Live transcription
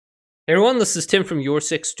Hey everyone, this is Tim from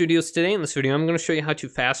YourSixStudios. Today in this video, I'm going to show you how to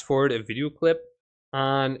fast forward a video clip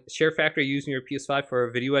on Sharefactory using your PS5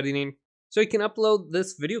 for video editing, so you can upload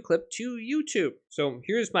this video clip to YouTube. So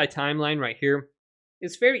here's my timeline right here.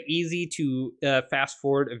 It's very easy to fast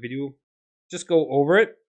forward a video. Just go over it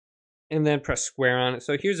and then press square on it.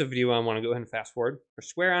 So here's a video I want to go ahead and fast forward. Press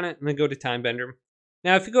square on it and then go to time bender.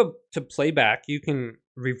 Now if you go to playback, you can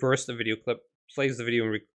reverse the video clip. Plays the video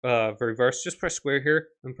in reverse. Just press square here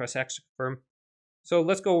and press X to confirm. So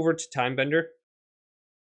let's go over to time bender.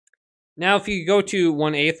 Now if you go to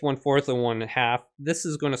 1/8, 1/4, and 1/2, this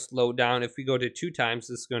is going to slow down. If we go to 2 times,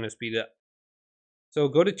 this is going to speed up. So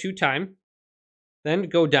go to 2 time, then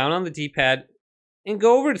go down on the D-pad and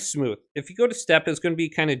go over to smooth. If you go to step, it's going to be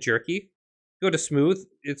kind of jerky. Go to smooth,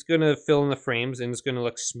 it's going to fill in the frames and it's going to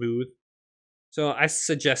look smooth. So I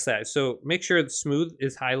suggest that. So make sure the smooth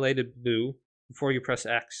is highlighted blue before you press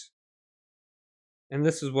X. And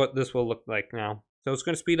this is what this will look like now. So it's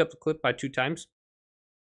going to speed up the clip by 2 times.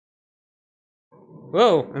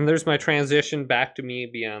 Whoa, and there's my transition back to me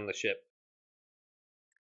beyond the ship.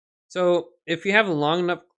 So if you have a long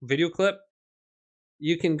enough video clip,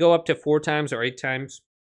 you can go up to 4 times or 8 times.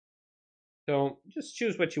 So just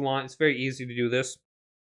choose what you want. It's very easy to do this.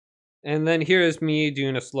 And then here is me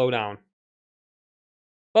doing a slowdown.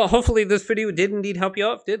 Well, hopefully this video did indeed help you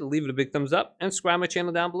out. If it did, leave it a big thumbs up and subscribe my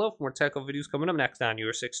channel down below for more technical videos coming up next on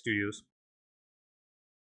YourSixStudios.